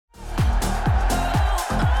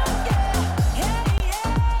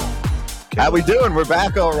How we doing? We're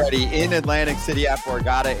back already in Atlantic City at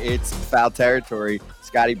Borgata. It's foul territory.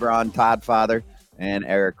 Scotty Braun, Todd Father, and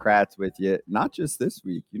Eric Kratz with you. Not just this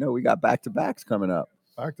week. You know, we got back-to-backs coming up.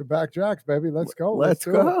 Back-to-back Jacks, baby. Let's go. Let's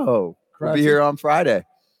go. We'll be here on Friday.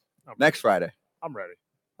 Next Friday. I'm ready.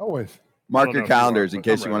 Always. Mark your calendars in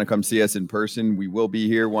case you want to come see us in person. We will be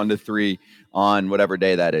here 1 to 3 on whatever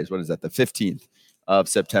day that is. What is that? The 15th of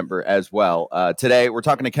September as well. Today, we're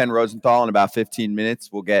talking to Ken Rosenthal in about 15 minutes.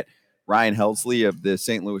 We'll get Ryan Helsley of the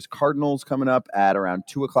St. Louis Cardinals coming up at around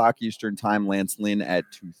 2 o'clock Eastern time. Lance Lynn at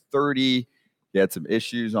 2:30. He had some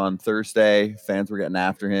issues on Thursday. Fans were getting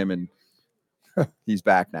after him, and he's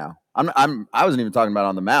back now. I wasn't even talking about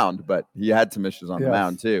on the mound, but he had some issues on the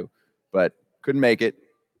mound too. But couldn't make it.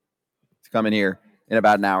 He's coming here in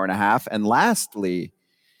about an hour and a half. And lastly,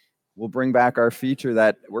 we'll bring back our feature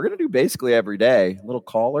that we're going to do basically every day. A little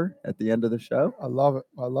caller at the end of the show. I love it.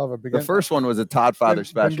 I love it. The first one was a Todd Father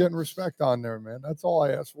special. I'm getting respect on there, man. That's all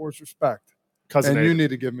I ask for is respect. Cousin and Abe. You need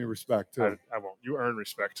to give me respect, too. I won't. You earn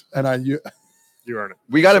respect. And you earn it.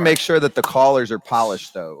 We got to make sure that the callers are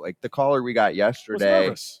polished, though. Like the caller we got yesterday. He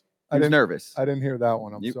was nervous. I didn't hear that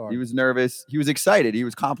one. I'm sorry. He was nervous. He was excited. He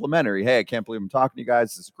was complimentary. Hey, I can't believe I'm talking to you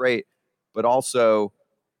guys. This is great. But also,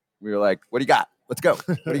 we were like, what do you got? Let's go.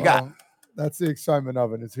 What do you got? That's the excitement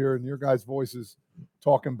of it. It's hearing your guys' voices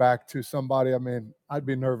talking back to somebody. I mean, I'd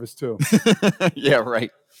be nervous too. Yeah,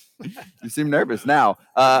 right. You seem nervous now.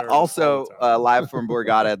 Also, live from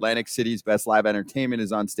Borgata, Atlantic City's best live entertainment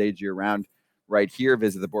is on stage year-round right here.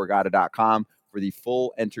 Visit theborgata.com for the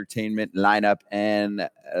full entertainment lineup, and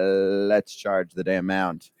let's charge the damn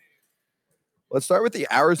mound. Let's start with the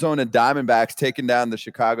Arizona Diamondbacks taking down the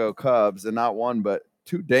Chicago Cubs, and not one, but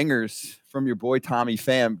 2 dingers from your boy Tommy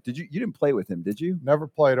Pham. You didn't play with him, did you? Never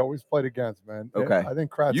played. Always played against, man. Okay. I think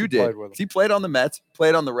Kratz you did. Played with him. He played on the Mets,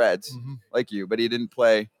 played on the Reds, like you, but he didn't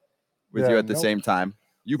play with you at the same time.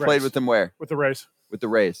 You played with him where? With the Rays. With the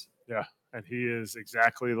Rays. Yeah, and he is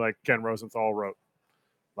exactly like Ken Rosenthal wrote.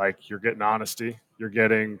 Like, you're getting honesty. You're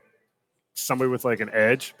getting somebody with, like, an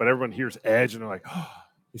edge, but everyone hears edge, and they're like, oh,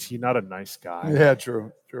 is he not a nice guy? Yeah,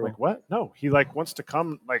 true. Like, what? No, he, like, wants to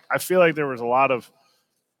come. Like, I feel like there was a lot of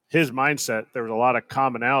his mindset. There was a lot of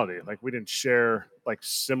commonality. Like, we didn't share, like,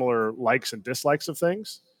 similar likes and dislikes of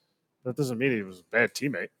things. That doesn't mean he was a bad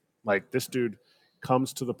teammate. Like, this dude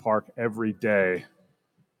comes to the park every day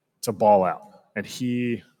to ball out. And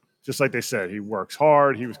he, just like they said, he works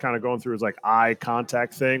hard. He was kind of going through his, like, eye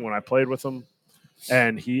contact thing when I played with him.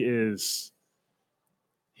 And he's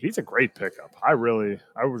a great pickup. I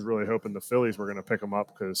was really hoping the Phillies were going to pick him up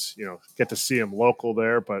because, you know, get to see him local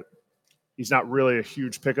there, but he's not really a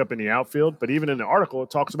huge pickup in the outfield. But even in the article,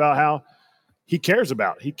 it talks about how he cares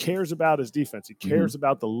about his defense. He cares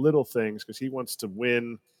about the little things because he wants to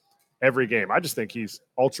win every game. I just think he's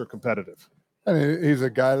ultra competitive. I mean, he's a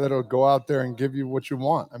guy that'll go out there and give you what you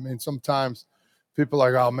want. I mean, sometimes people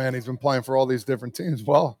are like, oh, man, he's been playing for all these different teams.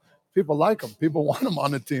 Well, people like him. People want him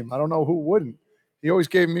on the team. I don't know who wouldn't. He always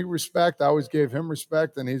gave me respect. I always gave him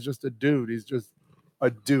respect, and he's just a dude. He's just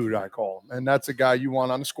a dude, I call him. And that's a guy you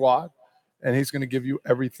want on the squad, and he's going to give you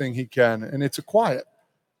everything he can. And it's a quiet.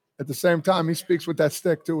 At the same time, he speaks with that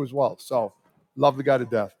stick, too, as well. So, love the guy to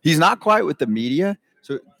death. He's not quiet with the media.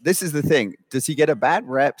 So, this is the thing. Does he get a bad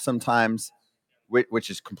rep sometimes, which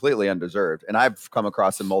is completely undeserved? And I've come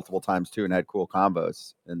across him multiple times, too, and had cool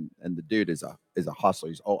combos. And the dude is a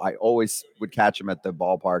hustler. I always would catch him at the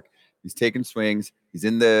ballpark. He's taking swings. He's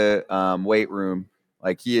in the weight room.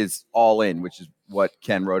 Like, he is all in, which is what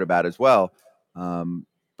Ken wrote about as well.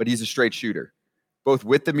 But he's a straight shooter, both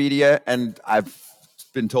with the media, and I've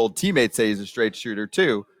been told teammates say he's a straight shooter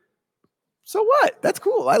too. So what? That's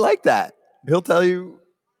cool. I like that. He'll tell you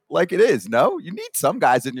like it is. No, you need some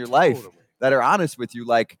guys in your life that are honest with you.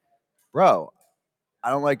 Like, bro, I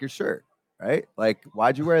don't like your shirt, right? Like,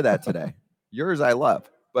 why'd you wear that today? Yours I love.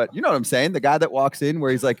 But you know what I'm saying? The guy that walks in where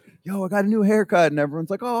he's like, yo, I got a new haircut. And everyone's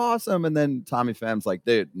like, oh, awesome. And then Tommy Pham's like,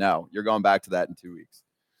 dude, no, you're going back to that in 2 weeks.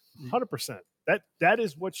 100%. That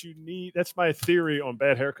is what you need. That's my theory on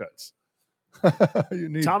bad haircuts.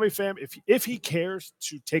 Tommy Pham, if he cares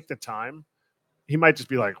to take the time, he might just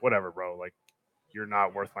be like, whatever, bro. Like, you're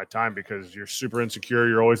not worth my time because you're super insecure.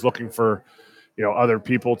 You're always looking for, you know, other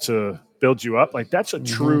people to build you up. Like, that's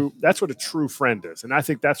what a true friend is. And I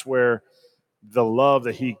think that's where the love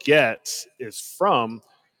that he gets is from.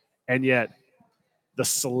 And yet the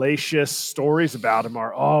salacious stories about him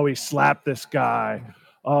are, oh, he slapped this guy.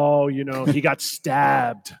 Oh, you know, he got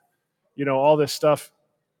stabbed, you know, all this stuff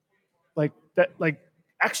like that. Like,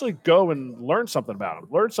 actually go and learn something about him,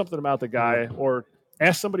 learn something about the guy, or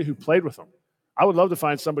ask somebody who played with him. I would love to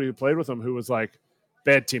find somebody who played with him who was like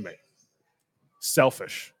bad teammate.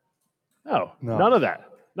 selfish. No, none of that.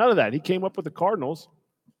 None of that. He came up with the Cardinals,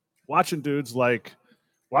 watching dudes like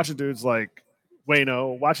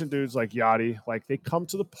Waino, watching dudes like Yachty. Like, they come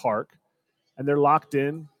to the park and they're locked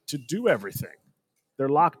in to do everything. They're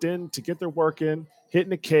locked in to get their work in, hit in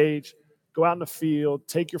the cage, go out in the field,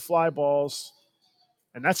 take your fly balls.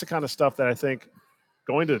 And that's the kind of stuff that I think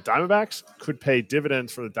going to the Diamondbacks could pay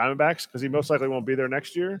dividends for the Diamondbacks, because he most likely won't be there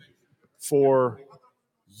next year for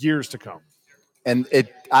years to come. And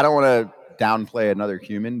I don't want to downplay another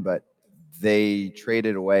human, but they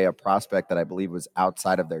traded away a prospect that I believe was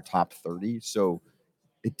outside of their top 30. So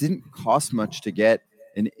it didn't cost much to get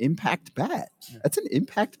an impact bat. That's an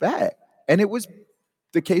impact bat. And it was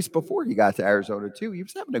the case before he got to Arizona too. He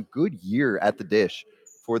was having a good year at the dish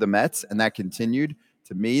for the Mets, and that continued.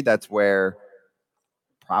 To me, that's where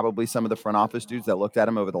probably some of the front office dudes that looked at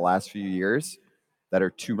him over the last few years that are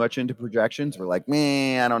too much into projections were like,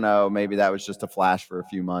 man, I don't know. Maybe that was just a flash for a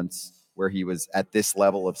few months where he was at this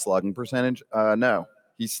level of slugging percentage. No,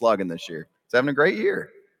 he's slugging this year. He's having a great year.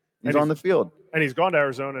 He's on the field. And he's gone to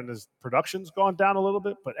Arizona, and his production's gone down a little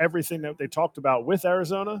bit. But everything that they talked about with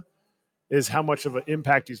Arizona is how much of an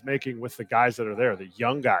impact he's making with the guys that are there, the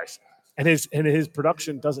young guys. And his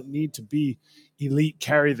production doesn't need to be elite,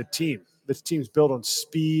 carry the team. This team's built on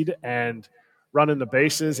speed and running the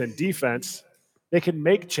bases and defense. They can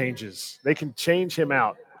make changes. They can change him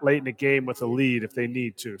out late in the game with a lead if they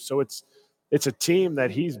need to. So it's a team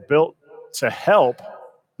that he's built to help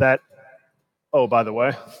that, oh, by the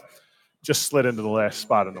way, just slid into the last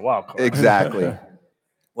spot in the wild card. Exactly.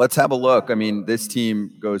 Let's have a look. I mean, this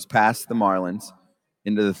team goes past the Marlins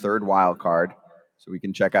into the third wild card. So we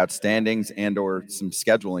can check out standings and or some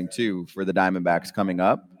scheduling too for the Diamondbacks coming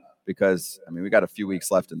up, because, I mean, we got a few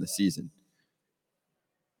weeks left in the season.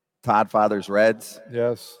 Todd Father's Reds.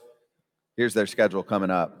 Yes. Here's their schedule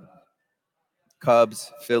coming up.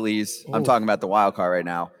 Cubs, Phillies. I'm talking about the wild card right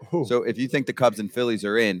now. So if you think the Cubs and Phillies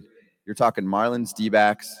are in, you're talking Marlins,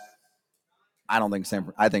 D-backs. I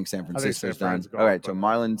think San Francisco's done. All right, so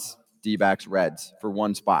Marlins, D-backs, Reds for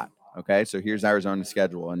one spot. Okay, so here's Arizona's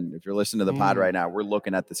schedule. And if you're listening to the pod right now, we're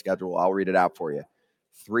looking at the schedule. I'll read it out for you.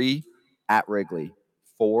 3 at Wrigley,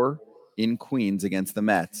 4 in Queens against the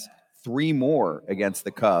Mets, 3 more against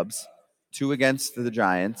the Cubs, 2 against the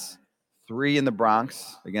Giants, 3 in the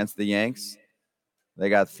Bronx against the Yanks. They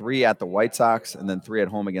got 3 at the White Sox and then 3 at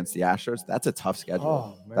home against the Astros. That's a tough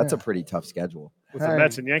schedule. That's a pretty tough schedule. With the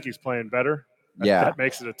Mets and Yankees playing better, that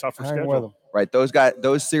makes it a tougher schedule. Right,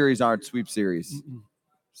 those series aren't sweep series.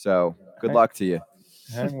 So good luck to you.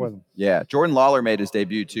 Hang with them. Yeah, Jordan Lawler made his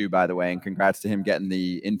debut too, by the way, and congrats to him getting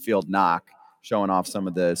the infield knock, showing off some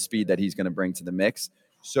of the speed that he's going to bring to the mix.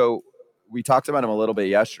 So we talked about him a little bit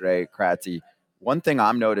yesterday, Kratzy. One thing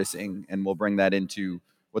I'm noticing, and we'll bring that into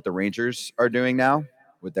what the Rangers are doing now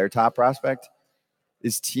with their top prospect,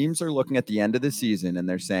 is teams are looking at the end of the season and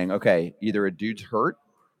they're saying, okay, either a dude's hurt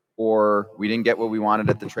or we didn't get what we wanted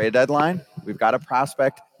at the trade deadline. We've got a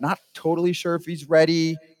prospect, not totally sure if he's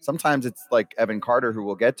ready. Sometimes it's like Evan Carter, who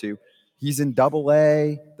we'll get to. He's in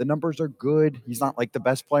Double-A. The numbers are good. He's not like the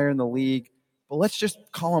best player in the league. But let's just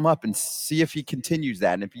call him up and see if he continues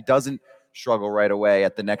that. And if he doesn't struggle right away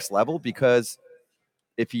at the next level, because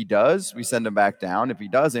if he does, we send him back down. If he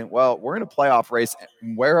doesn't, well, we're in a playoff race.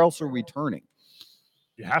 Where else are we turning?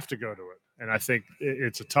 You have to go to it. And I think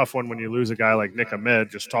it's a tough one when you lose a guy like Nick Ahmed,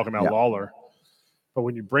 just talking about Lawler. But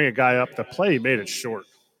when you bring a guy up to play, he made it short.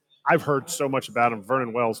 I've heard so much about him.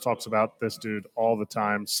 Vernon Wells talks about this dude all the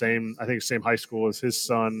time. I think same high school as his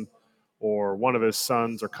son or one of his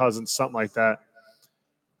sons or cousins, something like that.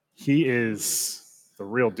 He is the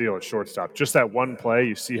real deal at shortstop. Just that one play,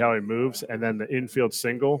 you see how he moves, and then the infield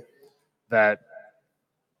single that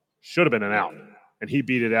should have been an out, and he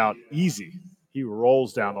beat it out easy. He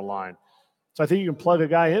rolls down the line. So I think you can plug a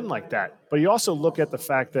guy in like that. But you also look at the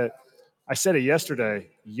fact that, I said it yesterday,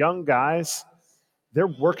 young guys, they're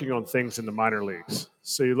working on things in the minor leagues.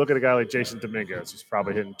 So you look at a guy like Jason Dominguez, who's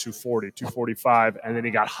probably hitting 240, 245, and then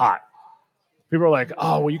he got hot. People are like,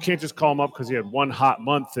 oh, well, you can't just call him up because he had one hot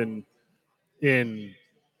month in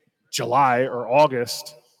July or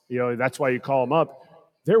August. That's why you call him up.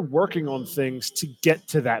 They're working on things to get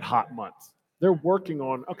to that hot month. They're working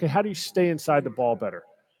on, okay, how do you stay inside the ball better?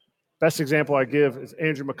 Best example I give is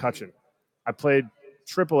Andrew McCutchen. I played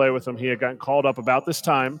AAA with him. He had gotten called up about this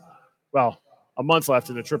time. Well, a month left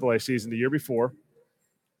in the AAA season the year before.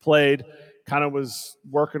 Played, kind of was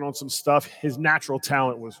working on some stuff. His natural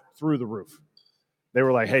talent was through the roof. They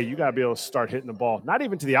were like, hey, you got to be able to start hitting the ball, not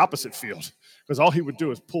even to the opposite field, because all he would do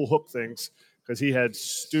is pull hook things because he had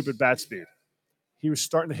stupid bat speed. He was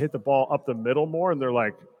starting to hit the ball up the middle more, and they're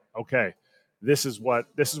like, okay, this is what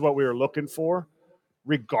we were looking for.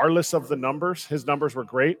 Regardless of the numbers, his numbers were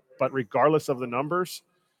great, but regardless of the numbers,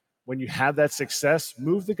 when you have that success,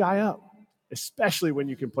 move the guy up, especially when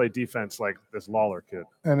you can play defense like this Lawler kid.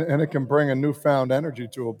 And it can bring a newfound energy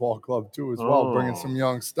to a ball club too, as well, bringing some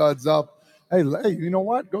young studs up. Hey, you know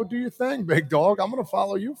what? Go do your thing, big dog. I'm going to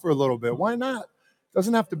follow you for a little bit. Why not?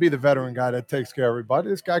 Doesn't have to be the veteran guy that takes care of everybody.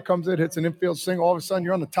 This guy comes in, hits an infield single. All of a sudden,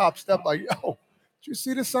 you're on the top step like, yo, did you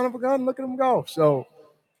see this son of a gun? Look at him go. So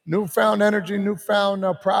newfound energy, newfound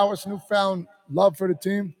prowess, newfound love for the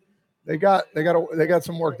team. They got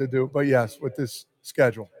some work to do. But, yes, with this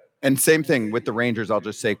schedule. And same thing with the Rangers, I'll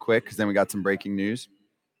just say quick because then we got some breaking news.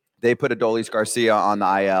 They put Adolis Garcia on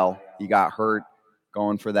the IL. He got hurt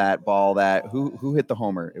going for that ball that who hit the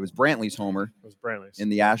homer? It was Brantley's homer. It was Brantley's. In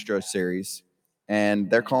the Astros series. And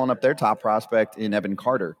they're calling up their top prospect in Evan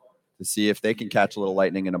Carter to see if they can catch a little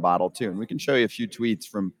lightning in a bottle too. And we can show you a few tweets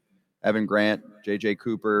from Evan Grant, J.J.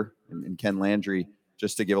 Cooper, and Ken Landry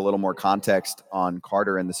just to give a little more context on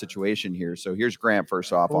Carter and the situation here. So here's Grant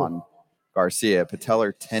first off on Garcia,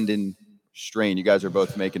 patellar tendon strain. You guys are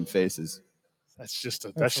both making faces.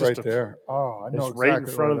 That's right there. Oh, I know exactly right in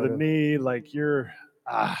front of the knee. Like you're,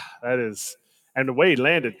 that is, and the way he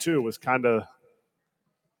landed too was kind of,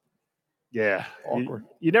 yeah, awkward.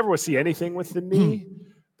 You never would see anything with the knee,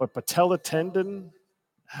 but patella tendon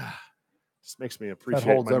just makes me appreciate.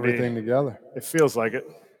 That holds everything together. It feels like it.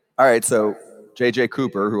 All right, so J.J.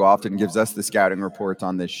 Cooper, who often gives us the scouting reports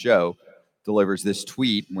on this show, delivers this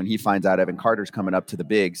tweet when he finds out Evan Carter's coming up to the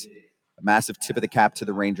bigs. A massive tip of the cap to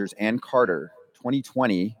the Rangers and Carter.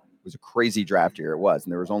 2020 was a crazy draft year. It was,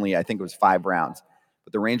 and there was only, I think it was 5 rounds.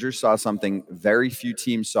 But the Rangers saw something very few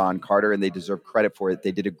teams saw in Carter, and they deserve credit for it.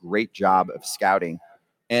 They did a great job of scouting.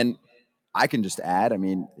 And I can just add, I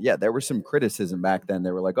mean, yeah, there was some criticism back then. They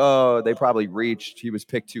were like, oh, they probably reached. He was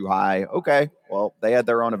picked too high. Okay, well, they had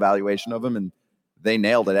their own evaluation of him, and they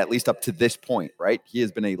nailed it, at least up to this point, right? He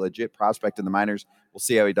has been a legit prospect in the minors. We'll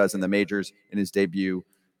see how he does in the majors in his debut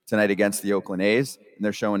tonight against the Oakland A's. And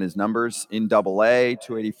they're showing his numbers in AA,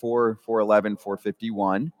 284, 411,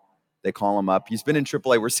 451. They call him up. He's been in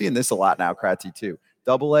AAA. We're seeing this a lot now, Kratzy, too.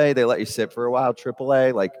 AA, they let you sit for a while.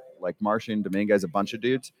 AAA, like Martian, Dominguez, a bunch of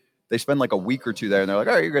dudes, they spend like a week or two there, and they're like,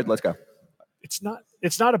 all right, you're good, let's go. It's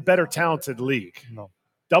not a better talented league. No.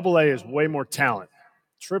 AA is way more talent.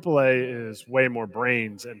 AAA is way more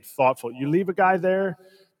brains and thoughtful. You leave a guy there,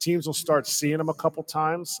 teams will start seeing him a couple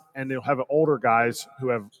times, and they'll have older guys who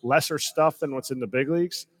have lesser stuff than what's in the big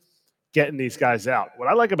leagues getting these guys out. What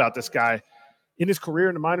I like about this guy, in his career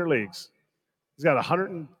in the minor leagues, he's got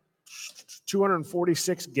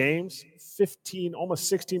 246 games, 15,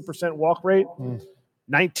 almost 16% walk rate,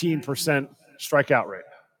 19% strikeout rate.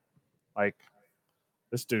 Like,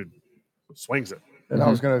 this dude swings it. And I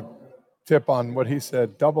was going to tip on what he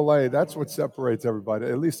said. AA, that's what separates everybody,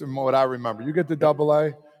 at least in what I remember. You get to AA,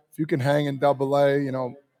 if you can hang in AA, you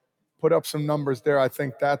know, put up some numbers there, I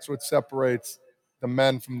think that's what separates the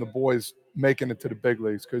men from the boys making it to the big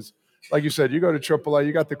leagues. Because, like you said, you go to AAA,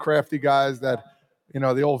 you got the crafty guys that, you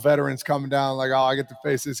know, the old veterans coming down like, oh, I get to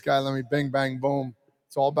face this guy, let me bing, bang, boom.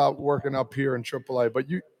 It's all about working up here in AAA. But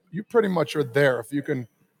you pretty much are there if you can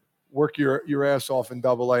work your ass off in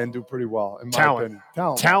AA and do pretty well, in my opinion.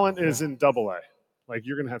 Talent is in AA. Like,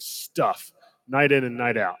 you're going to have stuff night in and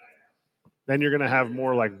night out. Then you're going to have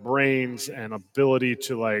more like brains and ability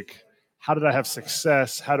to, like, how did I have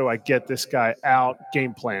success? How do I get this guy out?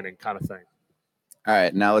 Game planning kind of thing. All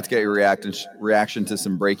right, now let's get your reaction to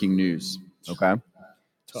some breaking news, okay?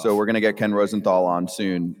 Tough. So we're going to get Ken Rosenthal on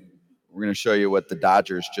soon. We're going to show you what the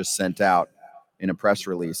Dodgers just sent out in a press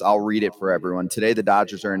release. I'll read it for everyone. Today, the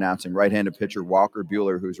Dodgers are announcing right-handed pitcher Walker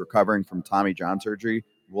Buehler, who's recovering from Tommy John surgery,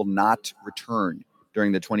 will not return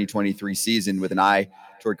during the 2023 season with an eye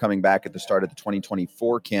toward coming back at the start of the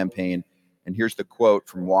 2024 campaign. And here's the quote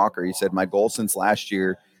from Walker. He said, "My goal since last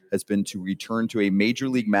year has been to return to a major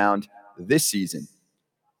league mound this season.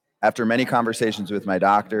 After many conversations with my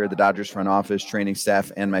doctor, the Dodgers front office, training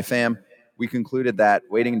staff, and my fam, we concluded that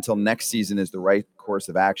waiting until next season is the right course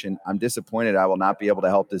of action. I'm disappointed I will not be able to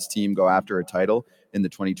help this team go after a title in the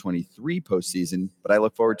 2023 postseason, but I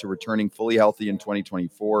look forward to returning fully healthy in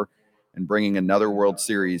 2024 and bringing another World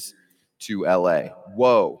Series to LA."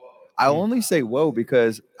 Whoa. I'll only say whoa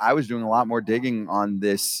because I was doing a lot more digging on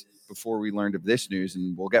this before we learned of this news,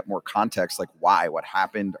 and we'll get more context, like why, what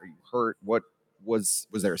happened, are you hurt, what was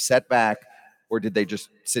there a setback, or did they just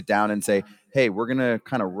sit down and say, hey, we're going to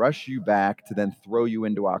kind of rush you back to then throw you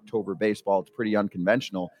into October baseball? It's pretty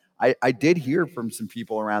unconventional. I did hear from some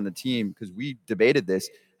people around the team, because we debated this,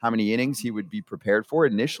 how many innings he would be prepared for.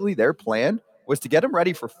 Initially, their plan was to get him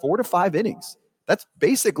ready for 4 to 5 innings. That's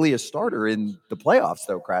basically a starter in the playoffs,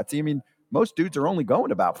 though, Kratzy. I mean, most dudes are only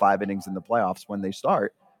going about 5 innings in the playoffs when they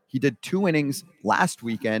start. He did 2 innings last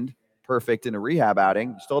weekend, perfect in a rehab outing.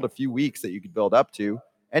 You still had a few weeks that you could build up to.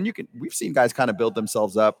 And we've seen guys kind of build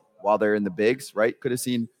themselves up while they're in the bigs, right? Could have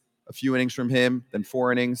seen a few innings from him, then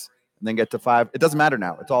 4 innings, and then get to 5. It doesn't matter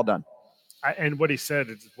now. It's all done. And what he said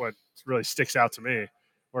is what really sticks out to me,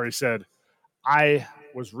 where he said, I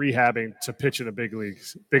was rehabbing to pitch in a big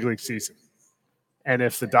league season. And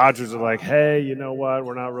if the Dodgers are like, hey, you know what,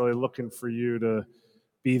 we're not really looking for you to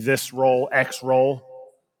be this role, X role,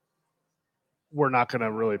 we're not going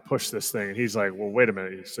to really push this thing. And he's like, well, wait a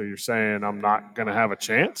minute. So you're saying I'm not going to have a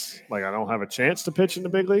chance? Like, I don't have a chance to pitch in the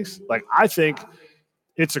big leagues? Like, I think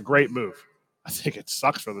it's a great move. I think it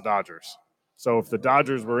sucks for the Dodgers. So if the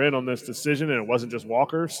Dodgers were in on this decision and it wasn't just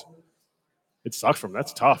Walker's, it sucks for them.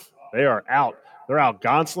 That's tough. They are out. They're out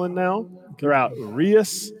Gonsolin now. They're out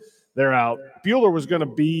Urias. They're out. Buehler was going to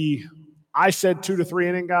be, I said 2 to 3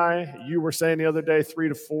 inning guy. You were saying the other day 3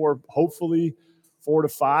 to 4, hopefully 4 to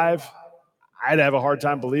 5. I'd have a hard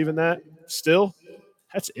time believing that. Still,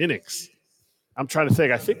 that's innings. I'm trying to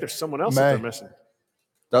think. I think there's someone else that they're missing.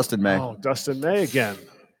 Dustin May. Oh, Dustin May again.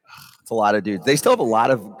 It's a lot of dudes. They still have a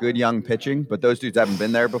lot of good young pitching, but those dudes haven't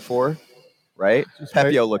been there before, right?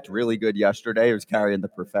 Pepio looked really good yesterday. He was carrying the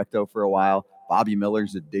Perfecto for a while. Bobby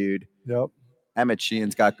Miller's a dude. Yep. Emmett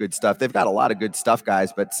Sheehan's got good stuff. They've got a lot of good stuff,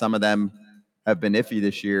 guys, but some of them have been iffy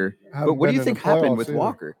this year. But what do you think happened with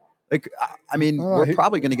Walker? Like, I mean, we're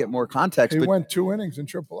probably going to get more context. He went 2 innings in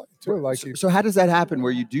AAA, too. So how does that happen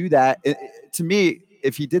where you do that? To me,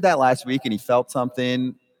 if he did that last week and he felt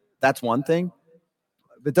something, that's one thing.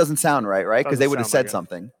 It doesn't sound right? Because they would have said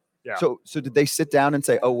something. Yeah. So did they sit down and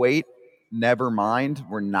say, oh, wait, never mind,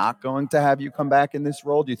 we're not going to have you come back in this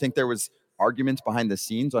role? Do you think there was arguments behind the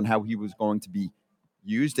scenes on how he was going to be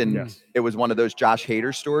used? And It was one of those Josh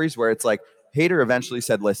Hader stories where it's like Hader eventually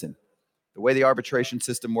said, listen, the way the arbitration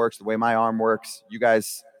system works, the way my arm works, you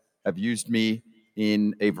guys have used me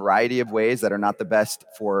in a variety of ways that are not the best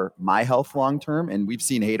for my health long term. And we've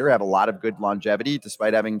seen Hader have a lot of good longevity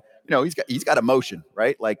despite having, he's got emotion,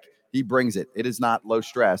 right? Like he brings it. It is not low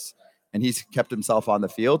stress. And he's kept himself on the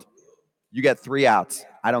field. You get 3 outs.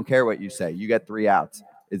 I don't care what you say. You get 3 outs.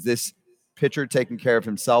 Is this pitcher taking care of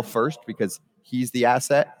himself first because he's the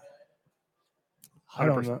asset? I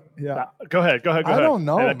don't know. Yeah. Go ahead. I don't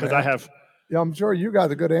know. Because I have. Yeah, I'm sure you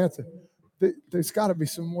got a good answer. There's got to be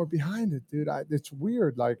some more behind it, dude. It's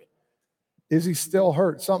weird. Like, is he still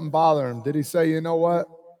hurt? Something bothering him? Did he say, you know what?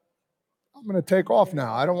 I'm going to take off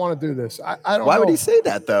now. I don't want to do this. I don't know. Why would he say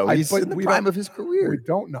that, though? He's in the prime of his career. We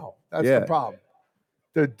don't know. That's the problem.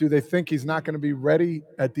 Do they think he's not going to be ready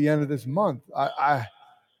at the end of this month? I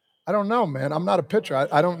don't know, man. I'm not a pitcher.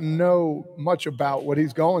 I don't know much about what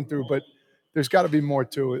he's going through, but there's got to be more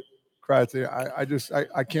to it, Kratzy.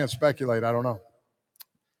 I can't speculate. I don't know.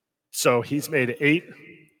 So he's made 8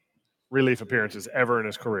 relief appearances ever in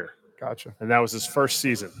his career. Gotcha. And that was his first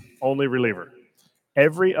season, only reliever.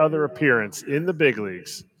 Every other appearance in the big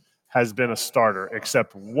leagues has been a starter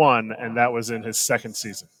except one, and that was in his second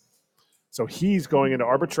season. So he's going into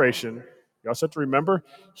arbitration. You also have to remember,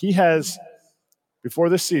 he has, before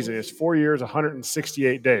this season, it's 4 years,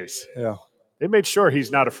 168 days. Yeah. They made sure he's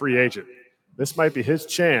not a free agent. This might be his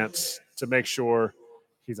chance to make sure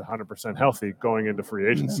he's 100% healthy going into free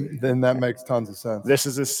agency. Then that makes tons of sense. This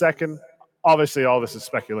is his second. Obviously, all this is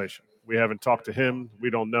speculation. We haven't talked to him. We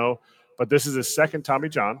don't know. But this is his second Tommy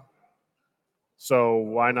John. So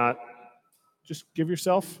why not just give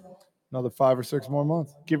yourself another 5 or 6 more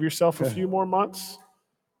months? Give yourself a few more months.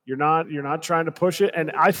 You're not trying to push it.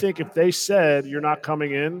 And I think if they said you're not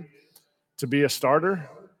coming in to be a starter,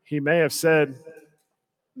 he may have said,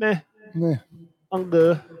 meh. I'm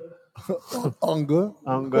good. I'm good.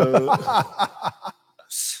 I'm good.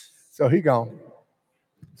 So he gone.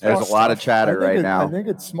 There's a lot of chatter right now. I think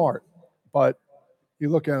it's smart, but you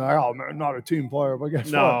look at it like, oh, man, not a team player. But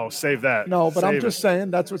guess what? Save that. No, but I'm just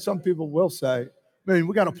saying that's what some people will say. I mean,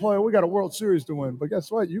 we got a player, we got a World Series to win. But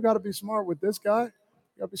guess what? You got to be smart with this guy.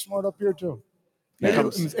 You got to be smart up here too.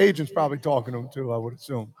 His agent's probably talking to him too, I would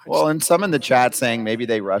assume. Well, and some in the chat saying maybe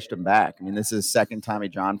they rushed him back. I mean, this is second Tommy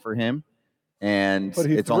John for him. And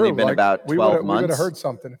it's only been about 12 months. We would have heard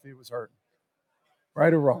something if he was hurt.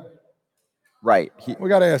 Right or wrong? Right. We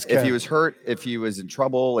got to ask Ken. If he was hurt, if he was in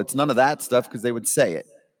trouble, it's none of that stuff because they would say it.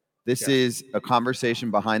 This is a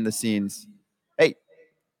conversation behind the scenes. Hey,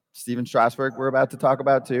 Steven Strasburg, we're about to talk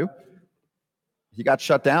about too. He got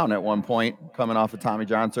shut down at one point coming off of Tommy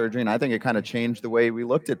John surgery, and I think it kind of changed the way we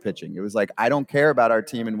looked at pitching. It was like, I don't care about our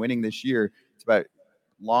team and winning this year. It's about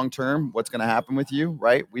long term, what's going to happen with you,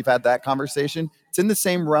 right? We've had that conversation. It's in the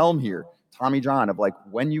same realm here. Tommy John, of like,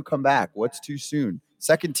 when you come back, what's too soon?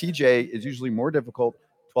 Second TJ is usually more difficult,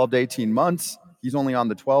 12 to 18 months. He's only on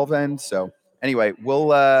the 12 end. So anyway, we'll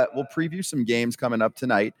preview some games coming up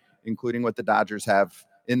tonight, including what the Dodgers have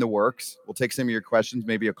in the works. We'll take some of your questions.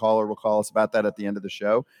 Maybe a caller will call us about that at the end of the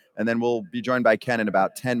show. And then we'll be joined by Ken in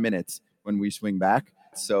about 10 minutes when we swing back.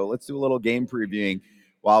 So let's do a little game previewing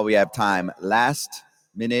while we have time. Last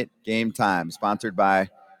minute game time, sponsored by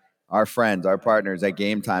our friends, our partners at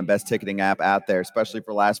Game Time, best ticketing app out there, especially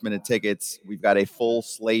for last minute tickets. We've got a full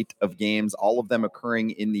slate of games, all of them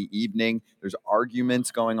occurring in the evening. There's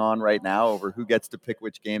arguments going on right now over who gets to pick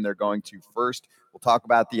which game they're going to first. We'll talk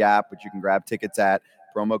about the app, which you can grab tickets at.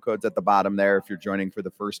 Promo code's at the bottom there if you're joining for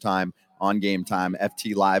the first time on Game Time.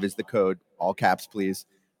 FT Live is the code, all caps, please.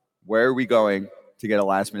 Where are we going to get a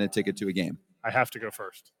last minute ticket to a game? I have to go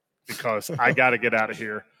first because I got to get out of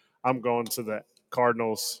here. I'm going to the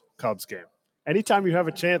Cardinals-Cubs game. Anytime you have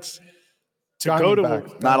a chance to go to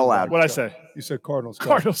 – not allowed. What'd I say? You said Cardinals.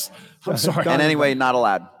 Cardinals. I'm sorry. And anyway, not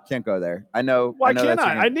allowed. Can't go there. I know. Why can't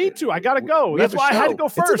I? I need to. I got to go. That's why I had to go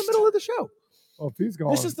first. It's in the middle of the show. Well, if he's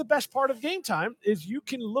going. This is the best part of Game Time is you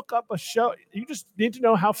can look up a show. You just need to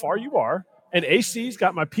know how far you are. And AC's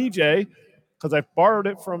got my PJ because I borrowed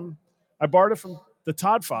it from the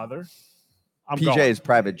Todd father. PJ's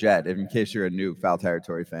private jet, in case you're a new Foul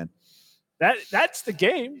Territory fan. That's the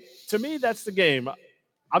game. To me, that's the game.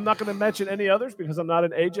 I'm not going to mention any others because I'm not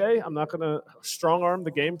an AJ. I'm not going to strong arm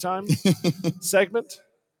the Game Time segment.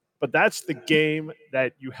 But that's the game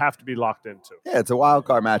that you have to be locked into. Yeah, it's a wild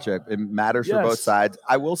card matchup. It matters for both sides.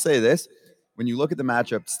 I will say this. When you look at the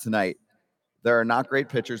matchups tonight, there are not great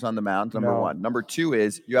pitchers on the mound, number one. Number two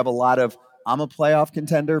is you have a lot of I'm a playoff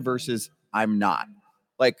contender versus I'm not.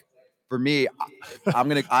 Like, for me, I'm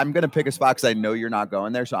gonna pick a spot because I know you're not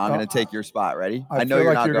going there, so I'm gonna take your spot. Ready? I know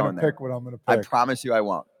you're not going there. Pick what I'm gonna pick. I promise you I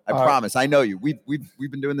won't. I promise. I know you. We've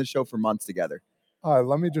been doing this show for months together. All right,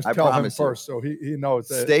 let me just tell him first so he knows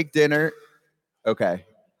that. Steak dinner. Okay.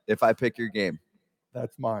 If I pick your game.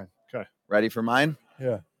 That's mine. Okay. Ready for mine?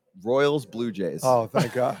 Yeah. Royals, Blue Jays. Oh,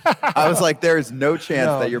 thank God. I was like, there is no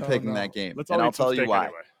chance that you're picking that game. And I'll tell you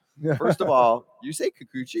why. Anyway. First of all, Yusei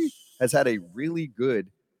Kikuchi has had a really good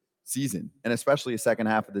season, and especially the second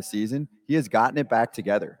half of the season. He has gotten it back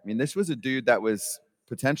together. I mean, this was a dude that was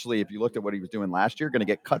potentially, if you looked at what he was doing last year, going to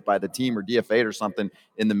get cut by the team or DFA'd or something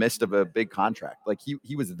in the midst of a big contract. Like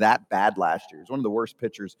he was that bad last year. He's one of the worst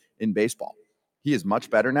pitchers in baseball. He is much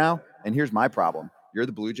better now. And here's my problem. You're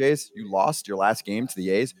the Blue Jays. You lost your last game to the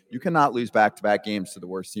A's. You cannot lose back-to-back games to the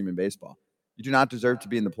worst team in baseball. You do not deserve to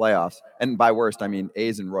be in the playoffs. And by worst, I mean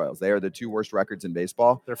A's and Royals. They are the two worst records in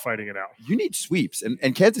baseball. They're fighting it out. You need sweeps.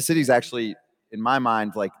 And Kansas City's actually, in my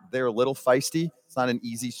mind, like they're a little feisty. It's not an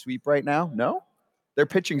easy sweep right now. No? Their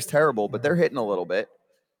pitching's terrible, but they're hitting a little bit.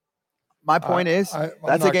 My point is,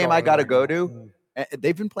 that's a game I got to go to.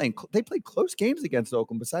 They've been playing. They played close games against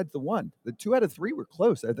Oakland. Besides the one, the 2 out of 3 were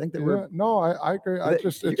close. I think they were. No, I agree.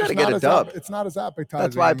 You got to get a dub. It's not as appetizing.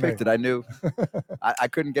 That's why I picked it. I knew I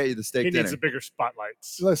couldn't get you the steak dinner. He needs a bigger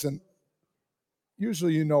spotlights. Listen,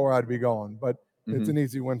 usually you know where I'd be going, but it's an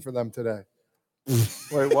easy win for them today.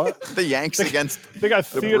 Wait, what? The Yanks against they got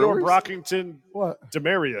Theodore Brewers? Brockington, What?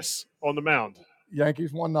 Demarius on the mound.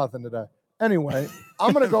 Yankees 1-0 today. Anyway,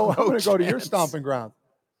 I'm gonna go. I'm gonna go to your stomping ground.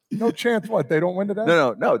 No chance. What? They don't win today?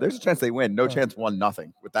 No. There's a chance they win. No chance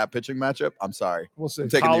 1-0 with that pitching matchup. I'm sorry. We'll see. I'm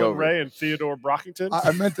taking Colin the over. Ray and Theodore Brockington.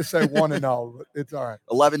 I meant to say 1-0, but it's all right.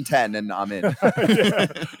 11-10, and I'm in.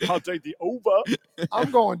 Yeah, I'll take the over.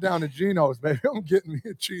 I'm going down to Geno's, baby. I'm getting me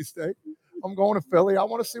a cheesesteak. I'm going to Philly. I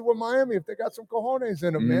want to see what Miami, if they got some cojones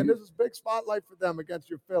in them, man. This is a big spotlight for them against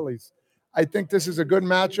your Phillies. I think this is a good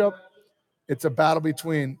matchup. It's a battle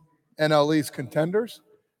between NL East contenders,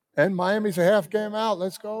 and Miami's a half game out.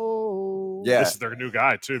 Let's go. Yeah. This is their new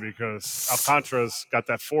guy, too, because Alcantara's got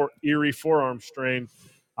that eerie forearm strain.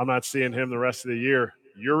 I'm not seeing him the rest of the year.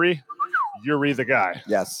 Yuri the guy.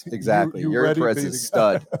 Yes, exactly. You Yuri ready to Perez be is the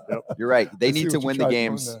stud. Yep. You're right. They Let's see need to what you win the tried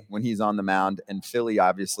games doing there. when he's on the mound, and Philly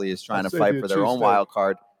obviously is trying I'll to save fight you a for their own cheesesteak. wild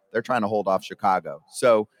card. They're trying to hold off Chicago.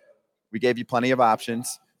 So we gave you plenty of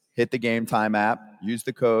options. Hit the Game Time app. Use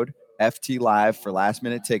the code FT Live for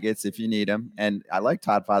last-minute tickets if you need them. And I like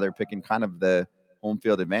Todd Father picking kind of the home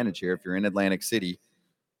field advantage here. If you're in Atlantic City,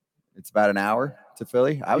 it's about an hour to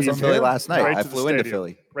Philly. I was in From Philly here? last night. Right I to the flew into stadium.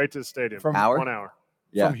 Philly. Right to the stadium. From Hour? 1 hour.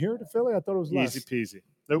 Yeah. From here to Philly, I thought it was less. Easy peasy.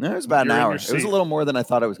 Nope. No, it was about You're an in hour. your It was a seat. little more than I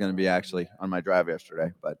thought it was going to be actually on my drive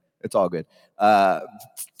yesterday, but it's all good.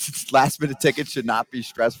 Last-minute tickets should not be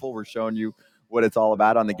stressful. We're showing you what it's all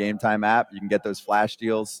about on the Game Time app. You can get those flash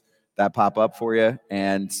deals that pop up for you.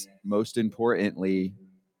 And most importantly,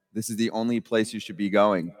 this is the only place you should be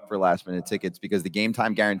going for last minute tickets, because the game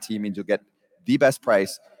time guarantee means you'll get the best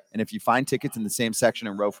price. And if you find tickets in the same section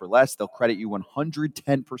and row for less, they'll credit you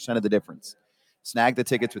 110% of the difference. Snag the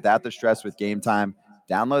tickets without the stress with Game Time.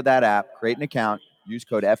 Download that app, create an account, use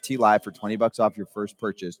code FTLive for $20 off your first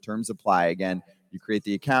purchase. Terms apply. Again, you create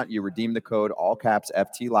the account, you redeem the code, all caps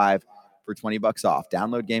FTLive for $20 off.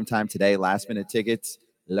 Download Game Time today. Last minute tickets,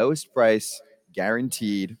 lowest price,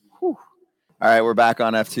 guaranteed. Whew. All right, we're back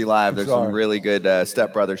on FT Live. There's some really good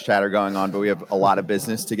Step Brothers chatter going on, but we have a lot of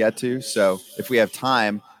business to get to. So if we have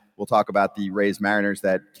time, we'll talk about the Rays Mariners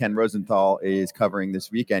that Ken Rosenthal is covering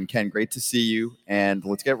this weekend. Ken, great to see you. And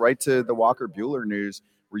let's get right to the Walker Buehler news.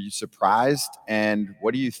 Were you surprised? And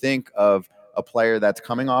what do you think of a player that's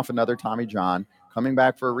coming off another Tommy John, coming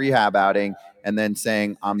back for a rehab outing, and then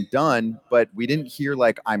saying, I'm done, but we didn't hear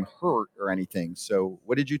like I'm hurt or anything. So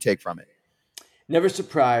what did you take from it? Never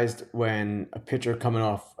surprised when a pitcher coming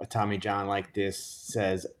off a Tommy John like this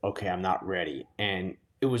says, okay, I'm not ready. And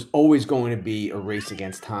it was always going to be a race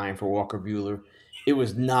against time for Walker Buehler. It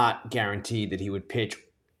was not guaranteed that he would pitch,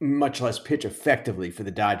 much less pitch effectively for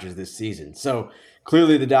the Dodgers this season. So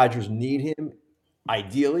clearly the Dodgers need him,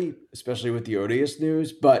 ideally, especially with the Odious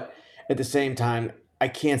news. But at the same time, I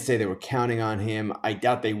can't say they were counting on him. I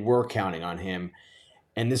doubt they were counting on him.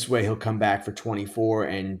 And this way he'll come back for 24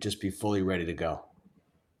 and just be fully ready to go.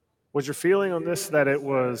 Was your feeling on this that it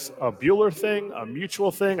was a Buehler thing, a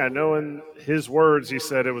mutual thing? I know in his words he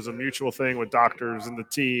said it was a mutual thing with doctors and the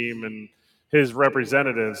team and his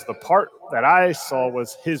representatives. The part that I saw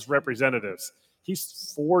was his representatives.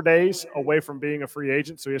 He's 4 days away from being a free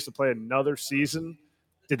agent, so he has to play another season.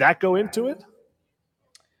 Did that go into it?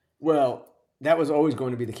 Well, that was always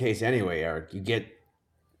going to be the case anyway, Eric. You get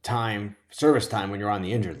service time when you're on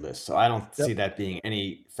the injured list. So I don't see that being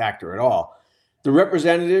any factor at all. The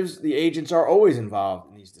representatives, the agents are always involved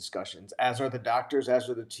in these discussions, as are the doctors, as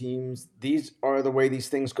are the teams. These are the way these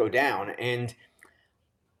things go down. And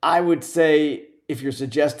I would say if you're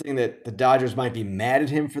suggesting that the Dodgers might be mad at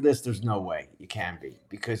him for this, there's no way you can be,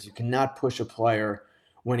 because you cannot push a player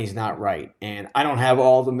when he's not right. And I don't have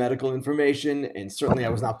all the medical information, and certainly I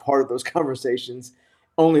was not part of those conversations.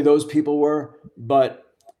 Only those people were. But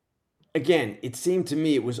again, it seemed to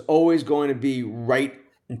me it was always going to be right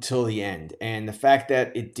until the end. And the fact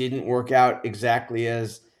that it didn't work out exactly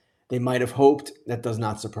as they might have hoped, that does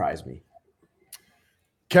not surprise me.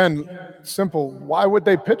 Ken, simple. Why would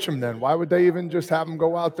they pitch him then? Why would they even just have him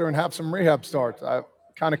go out there and have some rehab starts? I'm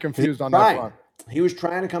kind of confused on that front. He was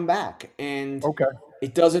trying to come back, and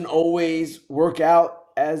it doesn't always work out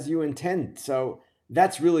as you intend. So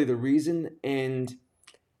that's really the reason. And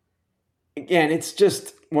again, it's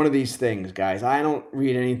just one of these things, guys. I don't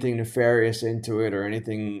read anything nefarious into it or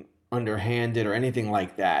anything underhanded or anything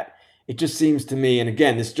like that. It just seems to me, and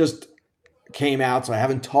again, this just came out, so I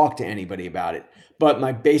haven't talked to anybody about it. But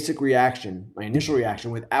my basic reaction, my initial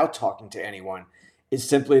reaction without talking to anyone, is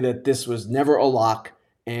simply that this was never a lock,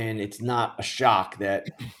 and it's not a shock that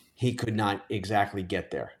he could not exactly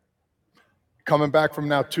get there. Coming back from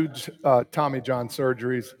now 2 Tommy John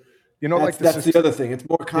surgeries, that's the other thing. It's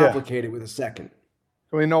more complicated with a second.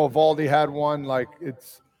 We know Evaldi had one. Like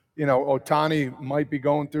Ohtani might be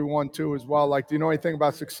going through one too as well. Like, do you know anything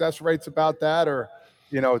about success rates about that, or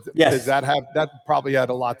yes. Does that probably had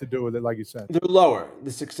a lot to do with it, like you said? They're lower.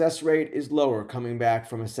 The success rate is lower coming back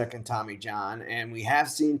from a second Tommy John, and we have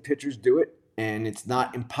seen pitchers do it, and it's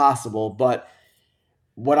not impossible. But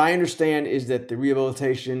what I understand is that the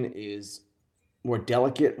rehabilitation is more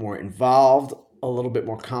delicate, more involved, a little bit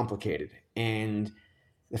more complicated. And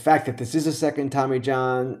the fact that this is a second Tommy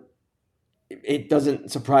John, it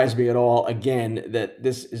doesn't surprise me at all, again, that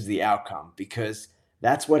this is the outcome, because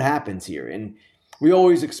that's what happens here. And we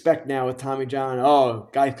always expect now with Tommy John,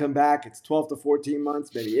 guys come back, it's 12 to 14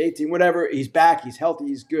 months, maybe 18, whatever. He's back, he's healthy,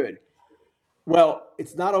 he's good. Well,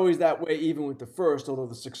 it's not always that way even with the first, although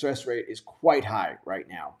the success rate is quite high right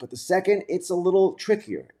now. But the second, it's a little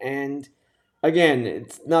trickier. And again,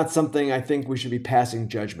 it's not something I think we should be passing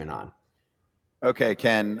judgment on. Okay,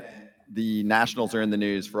 Ken, the Nationals are in the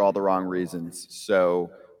news for all the wrong reasons.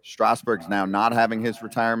 So Strasburg's now not having his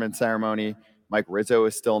retirement ceremony. Mike Rizzo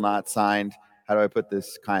is still not signed. How do I put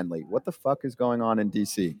this kindly? What the fuck is going on in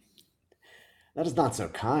D.C.? That is not so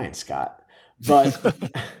kind, Scott.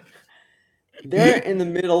 But they're in the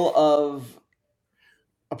middle of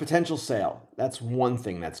a potential sale. That's one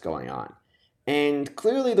thing that's going on. And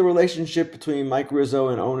clearly the relationship between Mike Rizzo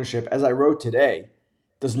and ownership, as I wrote today,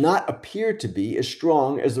 does not appear to be as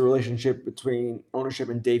strong as the relationship between ownership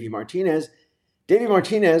and Davey Martinez. Davey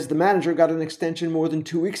Martinez, the manager, got an extension more than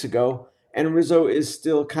 2 weeks ago, and Rizzo is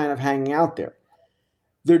still kind of hanging out there.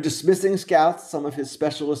 They're dismissing scouts, some of his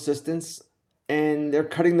special assistants, and they're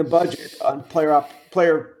cutting the budget on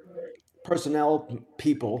player personnel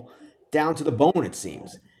people down to the bone, it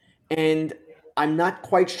seems. And I'm not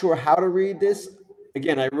quite sure how to read this.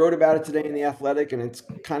 Again, I wrote about it today in The Athletic, and it's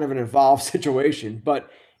kind of an involved situation. But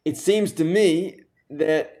it seems to me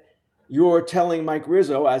that you're telling Mike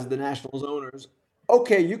Rizzo, as the Nationals owners,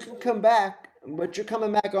 okay, you can come back, but you're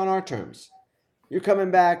coming back on our terms. You're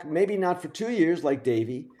coming back maybe not for 2 years like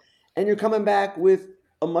Davey, and you're coming back with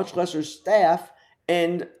a much lesser staff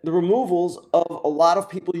and the removals of a lot of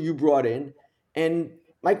people you brought in. And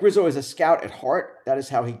Mike Rizzo is a scout at heart. That is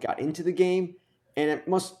how he got into the game. And it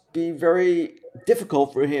must be very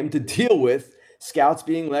difficult for him to deal with scouts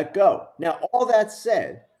being let go. Now, all that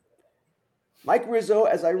said, Mike Rizzo,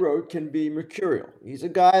 as I wrote, can be mercurial. He's a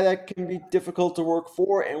guy that can be difficult to work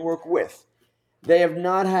for and work with. They have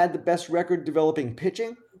not had the best record developing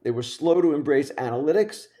pitching. They were slow to embrace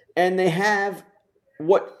analytics, and they have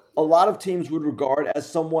what a lot of teams would regard as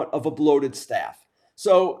somewhat of a bloated staff.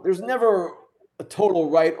 So there's never a total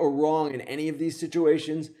right or wrong in any of these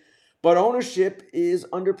situations, but ownership is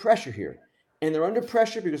under pressure here. And they're under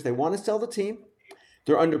pressure because they want to sell the team.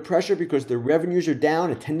 They're under pressure because their revenues are down.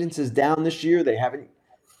 Attendance is down this year. They haven't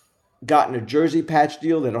gotten a jersey patch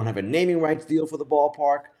deal. They don't have a naming rights deal for the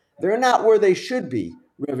ballpark. They're not where they should be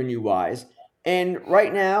revenue-wise. And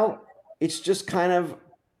right now, it's just kind of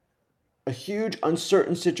a huge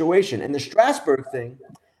uncertain situation. And the Strasburg thing,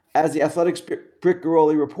 as the Athletics' Brick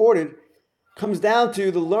Garoli reported, comes down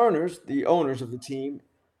to the owners of the team,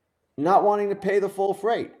 not wanting to pay the full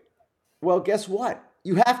freight. Well, guess what?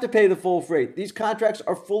 You have to pay the full freight. These contracts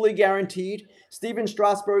are fully guaranteed. Steven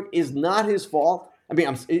Strasburg is not his fault. I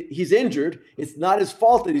mean, he's injured. It's not his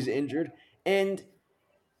fault that he's injured. And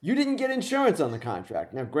you didn't get insurance on the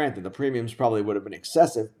contract. Now, granted, the premiums probably would have been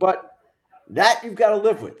excessive, but that you've got to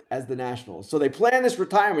live with as the Nationals. So they planned this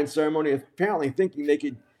retirement ceremony apparently thinking they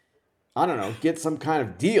could, I don't know, get some kind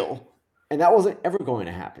of deal. And that wasn't ever going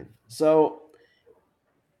to happen. So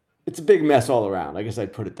it's a big mess all around. I guess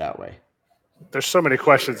I'd put it that way. There's so many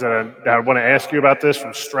questions that I want to ask you about this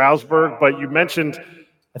from Strasburg, but you mentioned,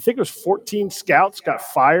 I think it was 14 scouts got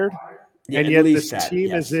fired, and yet this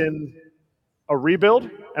team is in a rebuild.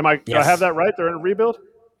 Do I have that right? They're in a rebuild?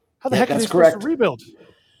 How the heck are they supposed to rebuild?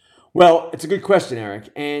 Well, it's a good question, Eric.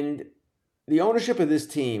 And the ownership of this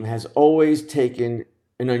team has always taken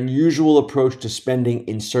an unusual approach to spending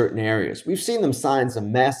in certain areas. We've seen them sign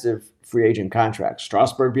some massive free agent contracts,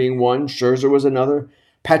 Strasburg being one, Scherzer was another,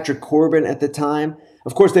 Patrick Corbin at the time.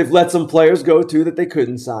 Of course, they've let some players go, too, that they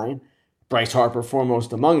couldn't sign. Bryce Harper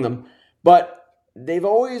foremost among them. But they've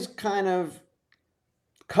always kind of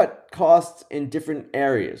cut costs in different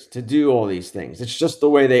areas to do all these things. It's just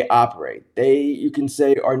the way they operate. They, you can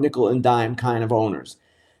say, are nickel and dime kind of owners.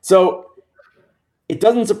 So it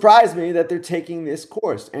doesn't surprise me that they're taking this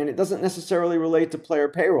course. And it doesn't necessarily relate to player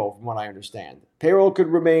payroll, from what I understand. Payroll could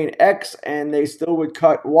remain X, and they still would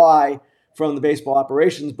cut Y from the baseball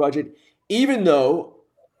operations budget, even though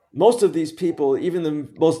most of these people, even the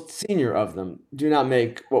most senior of them, do not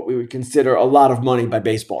make what we would consider a lot of money by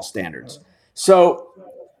baseball standards. So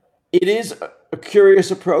it is a curious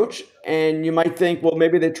approach, and you might think, well,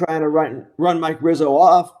 maybe they're trying to run Mike Rizzo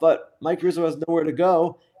off, but Mike Rizzo has nowhere to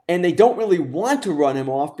go, and they don't really want to run him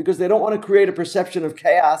off because they don't want to create a perception of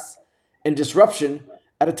chaos and disruption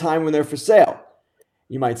at a time when they're for sale.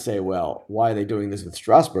 You might say, well, why are they doing this with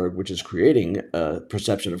Strasburg, which is creating a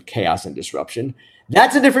perception of chaos and disruption?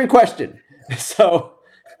 That's a different question. So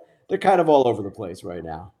they're kind of all over the place right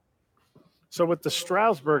now. So with the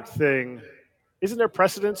Strasburg thing, isn't there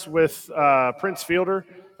precedence with Prince Fielder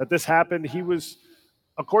that this happened? He was,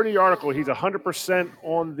 according to your article, he's 100%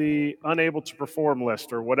 on the unable to perform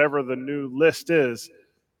list or whatever the new list is.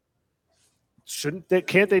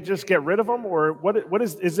 Can't they just get rid of him? Or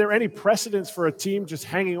is there any precedence for a team just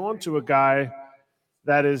hanging on to a guy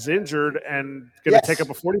that is injured and going to take up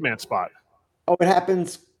a 40-man spot? Oh, it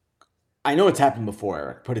happens. I know it's happened before,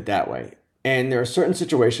 Eric, put it that way. And there are certain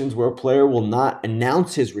situations where a player will not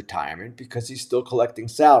announce his retirement because he's still collecting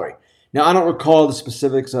salary. Now, I don't recall the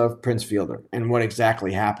specifics of Prince Fielder and what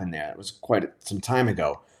exactly happened there. It was quite some time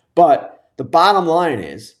ago. But the bottom line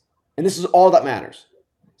is, and this is all that matters,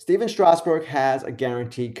 Steven Strasburg has a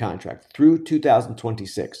guaranteed contract through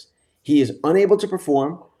 2026. He is unable to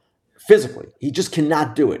perform physically. He just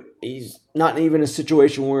cannot do it. He's not even in a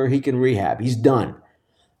situation where he can rehab. He's done.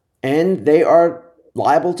 And they are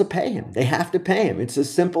liable to pay him. They have to pay him. It's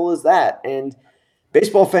as simple as that. And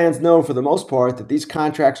Baseball fans know for the most part that these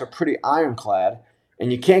contracts are pretty ironclad,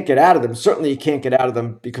 and you can't get out of them. Certainly you can't get out of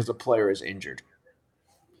them because a player is injured.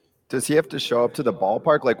 Does he have to show up to the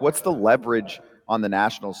ballpark? Like, what's the leverage on the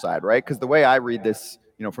national side, right? Because the way I read this,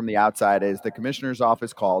 from the outside is the commissioner's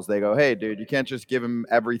office calls. They go, hey, dude, you can't just give him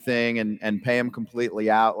everything and pay him completely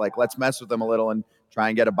out. Like, let's mess with him a little and try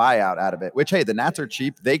and get a buyout out of it. Which, hey, the Nats are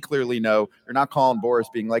cheap. They clearly know. You're not calling Boris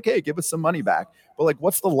being like, hey, give us some money back. But, like,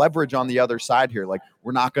 what's the leverage on the other side here? Like,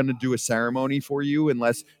 we're not going to do a ceremony for you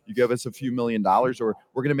unless you give us a few $1 million, or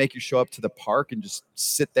we're going to make you show up to the park and just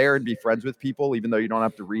sit there and be friends with people, even though you don't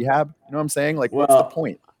have to rehab. You know what I'm saying? Like, what's the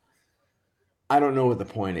point? I don't know what the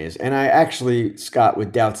point is. And I actually, Scott,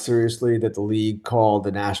 would doubt seriously that the league called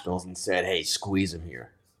the Nationals and said, hey, squeeze him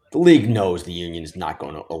here. The league knows the union is not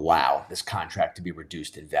going to allow this contract to be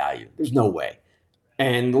reduced in value. There's no way.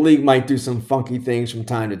 And the league might do some funky things from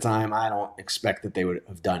time to time. I don't expect that they would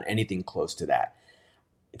have done anything close to that.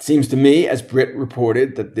 It seems to me, as Britt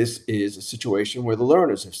reported, that this is a situation where the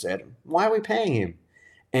learners have said, why are we paying him?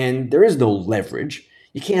 And there is no leverage.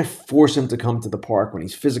 You can't force him to come to the park when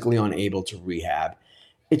he's physically unable to rehab.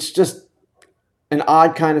 It's just an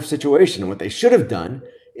odd kind of situation. And what they should have done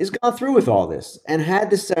is gone through with all this and had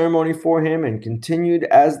the ceremony for him and continued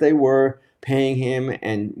as they were paying him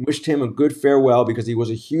and wished him a good farewell, because he was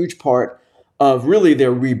a huge part of really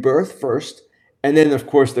their rebirth first, and then, of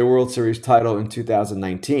course, their World Series title in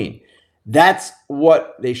 2019. That's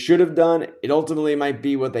what they should have done. It ultimately might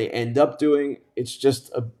be what they end up doing. It's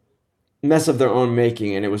just a mess of their own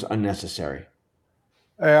making, and it was unnecessary.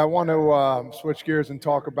 Hey, I want to switch gears and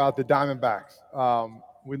talk about the Diamondbacks.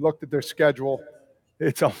 We looked at their schedule.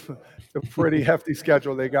 It's a pretty hefty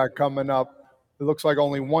schedule they got coming up. It looks like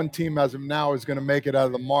only one team as of now is going to make it out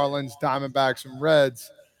of the Marlins, Diamondbacks, and Reds.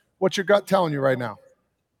 What's your gut telling you right now?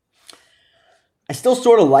 I still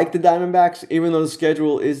sort of like the Diamondbacks, even though the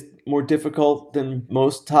schedule is more difficult than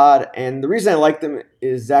most, Todd. And the reason I like them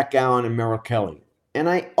is Zach Gallen and Merrill Kelly. And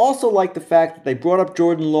I also like the fact that they brought up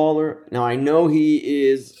Jordan Lawler. Now, I know he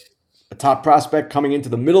is a top prospect coming into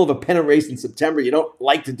the middle of a pennant race in September. You don't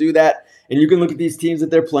like to do that. And you can look at these teams that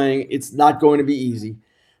they're playing. It's not going to be easy.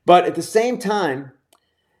 But at the same time,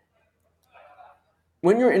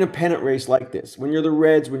 when you're in a pennant race like this, when you're the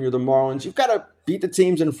Reds, when you're the Marlins, you've got to beat the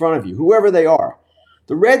teams in front of you, whoever they are.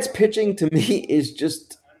 The Reds pitching, to me, is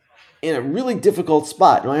just in a really difficult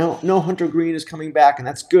spot. Now, I know Hunter Green is coming back, and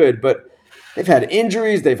that's good, but they've had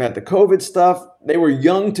injuries. They've had the COVID stuff. They were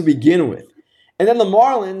young to begin with. And then the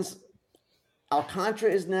Marlins,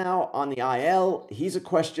 Alcantara is now on the IL. He's a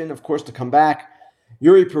question, of course, to come back.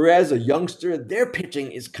 Yuri Perez, a youngster, their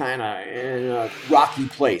pitching is kind of in a rocky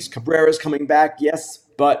place. Cabrera's coming back, yes,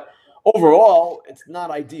 but overall, it's not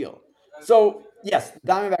ideal. So, yes, the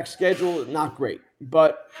Diamondback schedule, not great,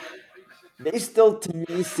 but they still, to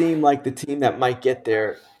me, seem like the team that might get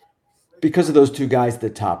there because of those two guys at the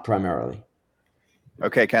top primarily.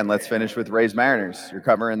 Okay, Ken, let's finish with Rays Mariners. You're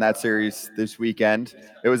covering that series this weekend.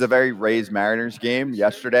 It was a very Rays Mariners game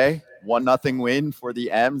yesterday. 1-0 win for the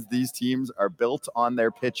M's. These teams are built on their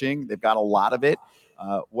pitching. They've got a lot of it.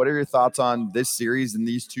 What are your thoughts on this series and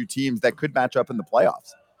these two teams that could match up in the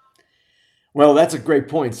playoffs? Well, that's a great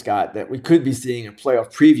point, Scott, that we could be seeing a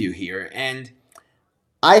playoff preview here. And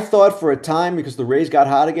I thought for a time, because the Rays got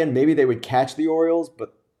hot again, maybe they would catch the Orioles,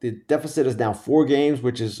 but the deficit is now 4 games,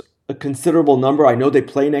 which is a considerable number. I know they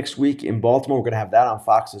play next week in Baltimore. We're going to have that on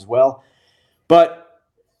Fox as well. But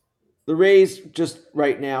the Rays just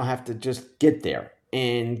right now have to just get there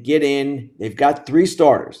and get in. They've got 3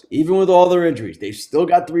 starters. Even with all their injuries, they've still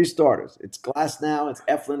got 3 starters. It's Glasnow, it's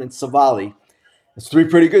Eflin, and Savali. It's 3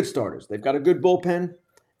 pretty good starters. They've got a good bullpen,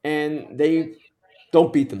 and they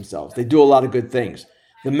don't beat themselves. They do a lot of good things.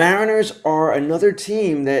 The Mariners are another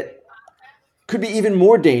team that could be even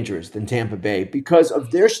more dangerous than Tampa Bay because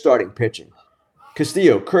of their starting pitching.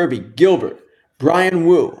 Castillo, Kirby, Gilbert, Brian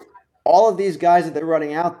Wu, all of these guys that they're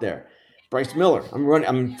running out there. Bryce Miller,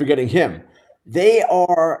 I'm forgetting him. They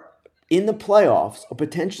are in the playoffs a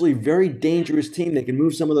potentially very dangerous team. They can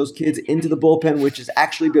move some of those kids into the bullpen, which has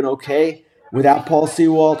actually been okay without Paul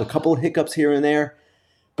Sewald, a couple of hiccups here and there.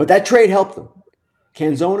 But that trade helped them.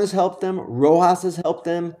 Canzona's helped them. Rojas has helped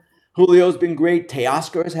them. Julio's been great.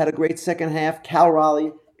 Teoscar has had a great second half. Cal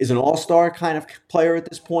Raleigh is an all-star kind of player at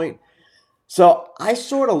this point. So I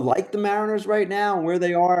sort of like the Mariners right now and where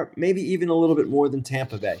they are, maybe even a little bit more than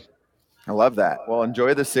Tampa Bay. I love that. Well,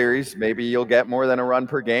 enjoy the series. Maybe you'll get more than a run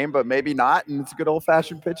per game, but maybe not. And it's a good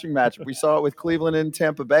old-fashioned pitching match. We saw it with Cleveland and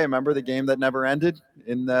Tampa Bay. Remember the game that never ended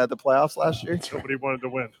in the playoffs last year? Nobody wanted to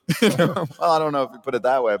win. Well, I don't know if you put it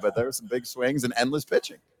that way, but there were some big swings and endless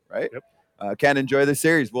pitching, right? Yep. Ken, enjoy the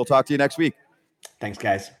series. We'll talk to you next week. Thanks,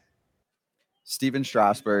 guys. Steven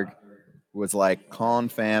Strasburg was like calling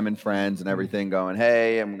Pham and friends and everything, going,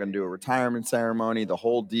 hey, I'm going to do a retirement ceremony, the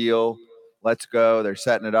whole deal. Let's go. They're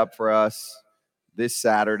setting it up for us this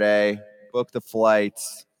Saturday. Book the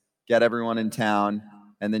flights, get everyone in town.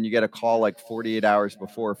 And then you get a call like 48 hours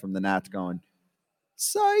before from the Nats going,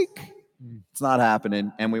 psych, it's not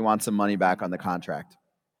happening. And we want some money back on the contract.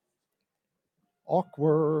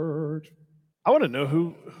 Awkward. I want to know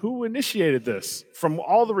who initiated this. From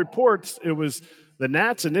all the reports, it was the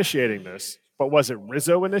Nats initiating this, but was it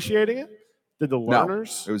Rizzo initiating it? Did the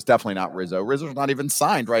Lerners? No, it was definitely not Rizzo. Rizzo's not even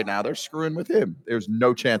signed right now. They're screwing with him. There's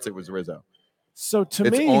no chance it was Rizzo. So to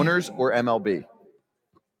it's me, owners or MLB.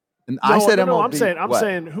 And I said MLB. No, I'm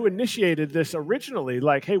saying who initiated this originally?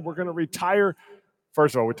 Like, hey, we're going to retire.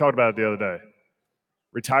 First of all, we talked about it the other day.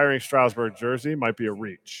 Retiring Strasburg jersey might be a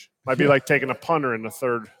reach. Might be like taking a punter in the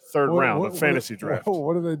third round of fantasy draft.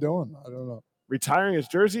 What are they doing? I don't know. Retiring his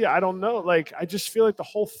jersey? I don't know. Like, I just feel like the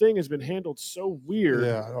whole thing has been handled so weird.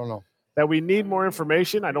 Yeah, I don't know. That we need more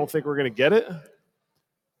information. I don't think we're going to get it.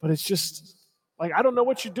 But it's just, like, I don't know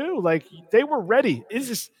what you do. Like, they were ready.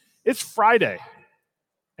 It's Friday.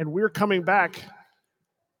 And we're coming back.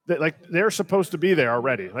 They're supposed to be there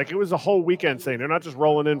already. Like, it was a whole weekend thing. They're not just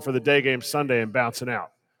rolling in for the day game Sunday and bouncing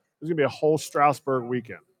out. There's going to be a whole Strasburg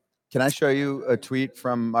weekend. Can I show you a tweet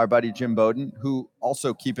from our buddy Jim Bowden, who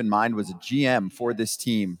also, keep in mind, was a GM for this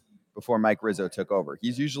team before Mike Rizzo took over.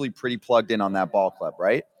 He's usually pretty plugged in on that ball club,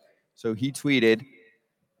 right? So he tweeted,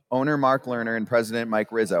 owner Mark Lerner and president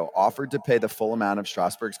Mike Rizzo offered to pay the full amount of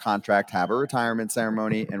Strasburg's contract, have a retirement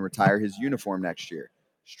ceremony, and retire his uniform next year.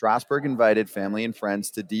 Strasburg invited family and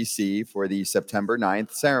friends to D.C. for the September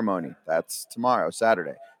 9th ceremony. That's tomorrow,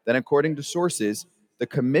 Saturday. Then, according to sources, the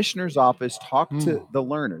commissioner's office talked to the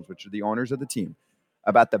Lerners, which are the owners of the team,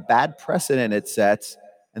 about the bad precedent it sets.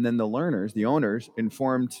 And then the Lerners, the owners,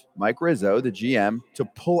 informed Mike Rizzo, the GM, to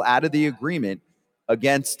pull out of the agreement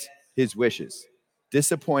against his wishes.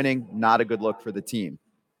 Disappointing, not a good look for the team.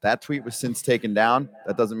 That tweet was since taken down.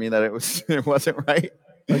 That doesn't mean that it wasn't right.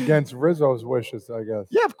 Against Rizzo's wishes, I guess.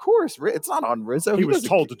 Yeah, of course. It's not on Rizzo. He was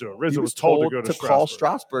told to do it. Rizzo was told to go to call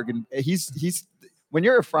Strasburg, and he's when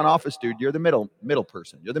you're a front office dude, you're the middle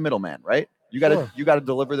person. You're the middleman, right? You got to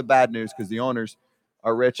deliver the bad news because the owners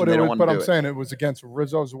are rich and they don't want to do it. But I'm saying it was against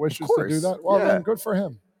Rizzo's wishes to do that. Well, then good for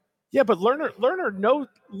him. Yeah, but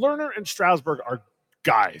Lerner and Strasburg are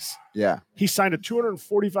guys. Yeah. He signed a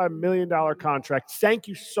 $245 million contract. Thank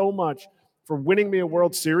you so much for winning me a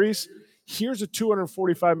World Series. Here's a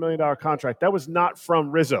 $245 million contract. That was not from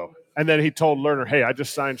Rizzo. And then he told Lerner, hey, I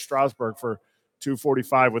just signed Strasburg for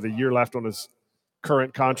 $245 with a year left on his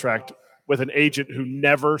current contract with an agent who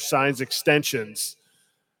never signs extensions.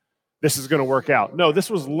 This is going to work out. No, this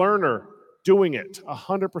was Lerner doing it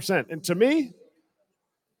 100%. And to me,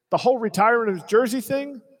 the whole retirement of his jersey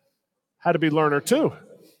thing had to be Lerner too.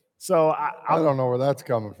 So I don't know where that's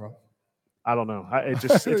coming from. I don't know. It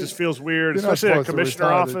just feels weird, especially the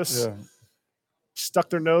commissioner office stuck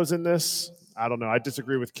their nose in this. I don't know. I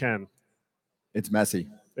disagree with Ken. It's messy.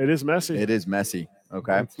 It is messy. It is messy.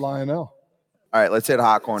 Okay. It's Lionel. All right, let's hit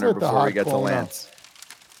hot corner before we get to Lance.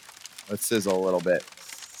 Let's sizzle a little bit.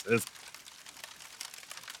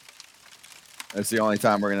 That's the only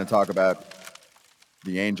time we're going to talk about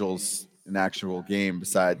the Angels in actual game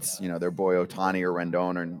besides, their boy Ohtani or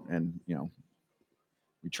Rendon and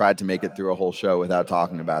we tried to make it through a whole show without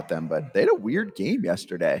talking about them, but they had a weird game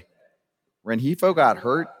yesterday. Rengifo got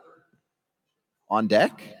hurt on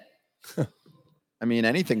deck. I mean,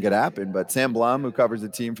 anything could happen, but Sam Blum, who covers the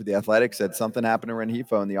team for The Athletic, said something happened to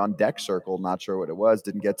Rengifo in the on-deck circle. Not sure what it was.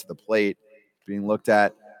 Didn't get to the plate. Being looked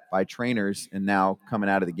at by trainers and now coming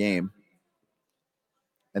out of the game.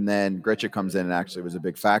 And then Grichuk comes in and actually was a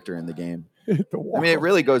big factor in the game. I mean, it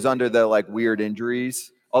really goes under the, weird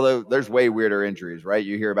injuries. Although there's way weirder injuries, right?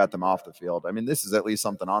 You hear about them off the field. I mean, this is at least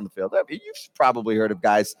something on the field. I mean, you've probably heard of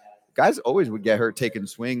guys always would get hurt taking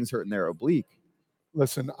swings, hurting their oblique.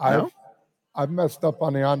 Listen, I've messed up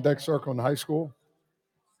on the on-deck circle in high school.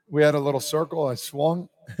 We had a little circle. I swung.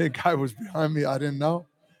 A guy was behind me. I didn't know.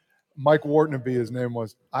 Mike Whartonby, his name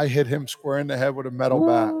was. I hit him square in the head with a metal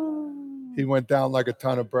bat. He went down like a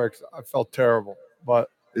ton of bricks. I felt terrible. But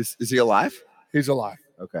is he alive? He's alive.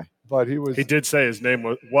 Okay. But he was. He did say his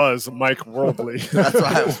name was Mike Worldly. That's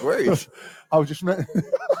why I was worried. I was just.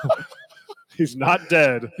 He's not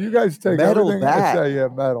dead. You guys take metal everything bat. I say. Yeah,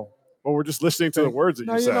 metal. Well, we're just listening to the words that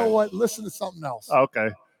you say. You know what? Listen to something else. Oh, okay.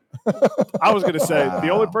 I was going to say the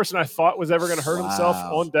only person I thought was ever going to hurt himself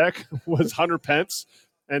on deck was Hunter Pence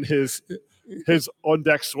and his on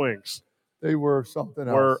deck swings. They were something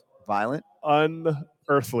else. Were violent,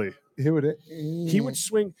 unearthly. He would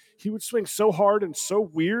swing so hard and so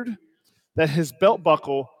weird that his belt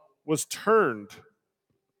buckle was turned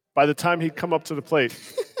by the time he'd come up to the plate.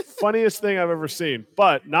 Funniest thing I've ever seen,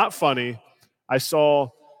 but not funny. I saw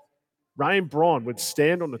Ryan Braun would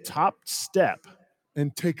stand on the top step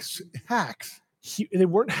and take hacks. They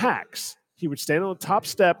weren't hacks. He would stand on the top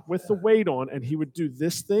step with the weight on, and he would do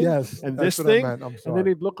this thing and this thing, and then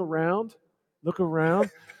he'd look around,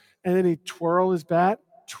 and then he'd twirl his bat,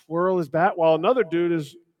 while another dude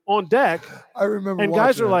is on deck. I remember, and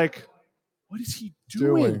guys are like, "What is he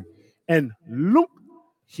doing?" And loop,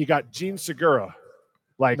 he got Gene Segura.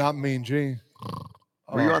 Like, not Mean Gene.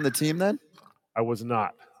 Were you on the team then? I was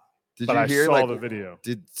not. Did but you hear? I saw the video.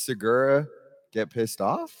 Did Segura get pissed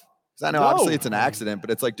off? Because I know obviously it's an accident, but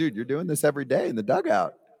it's like, dude, you're doing this every day in the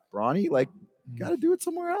dugout. Brawny, like, you got to do it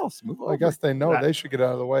somewhere else. Move over. I guess they know they should get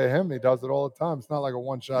out of the way of him. He does it all the time. It's not like a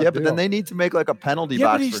one-shot but then they need to make like a penalty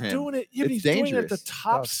box for him. But he's doing it. Yeah, but he's dangerous. doing it at the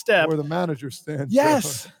top step where the manager stands.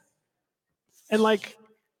 Yes. And like,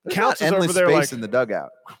 counts is over there space like in the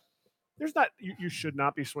dugout. There's not. You should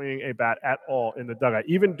not be swinging a bat at all in the dugout.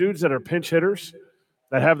 Even dudes that are pinch hitters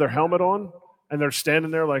that have their helmet on and they're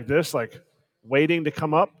standing there like this, like waiting to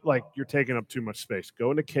come up, like you're taking up too much space.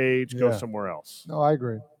 Go in the cage. Go somewhere else. No, I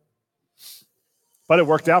agree. But it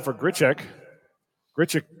worked out for Grichuk.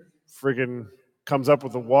 Grichuk friggin' comes up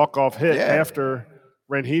with a walk-off hit after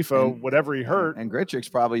Rengifo, whatever he hurt. And Grichuk's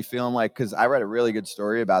probably feeling like, because I read a really good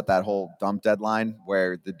story about that whole dump deadline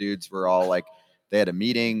where the dudes were all like, they had a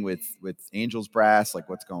meeting with Angels brass, like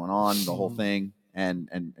what's going on, the whole thing. And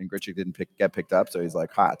Grichuk didn't get picked up. So he's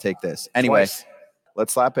like, take this. Anyway,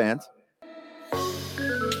 let's slap hands.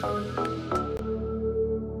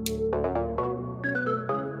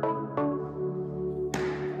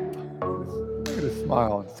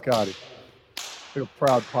 Smile, Scotty. Like a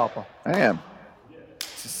proud papa. I am.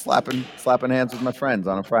 Just slapping hands with my friends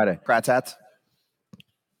on a Friday. Kratz hats.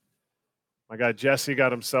 My guy Jesse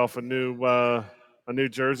got himself a new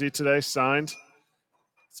jersey today, signed.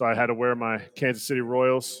 So I had to wear my Kansas City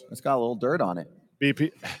Royals. It's got a little dirt on it.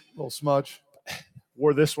 BP. A little smudge.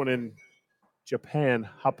 Wore this one in Japan.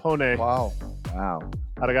 Hapone. Wow.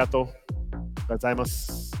 Arigato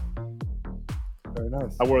gozaimasu. Very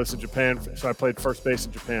nice. I wore this in Japan, so I played first base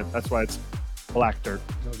in Japan. That's why it's black dirt.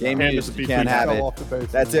 Game news, you can't have it.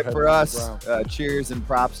 That's it for us. Cheers and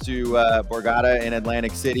props to Borgata in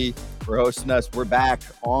Atlantic City for hosting us. We're back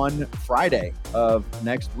on Friday of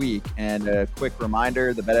next week. And a quick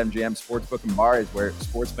reminder, the BetMGM Sportsbook and Bar is where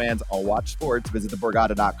sports fans all watch sports. Visit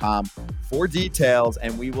theborgata.com for details.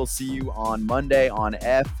 And we will see you on Monday on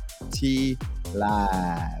FT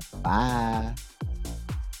Live. Bye.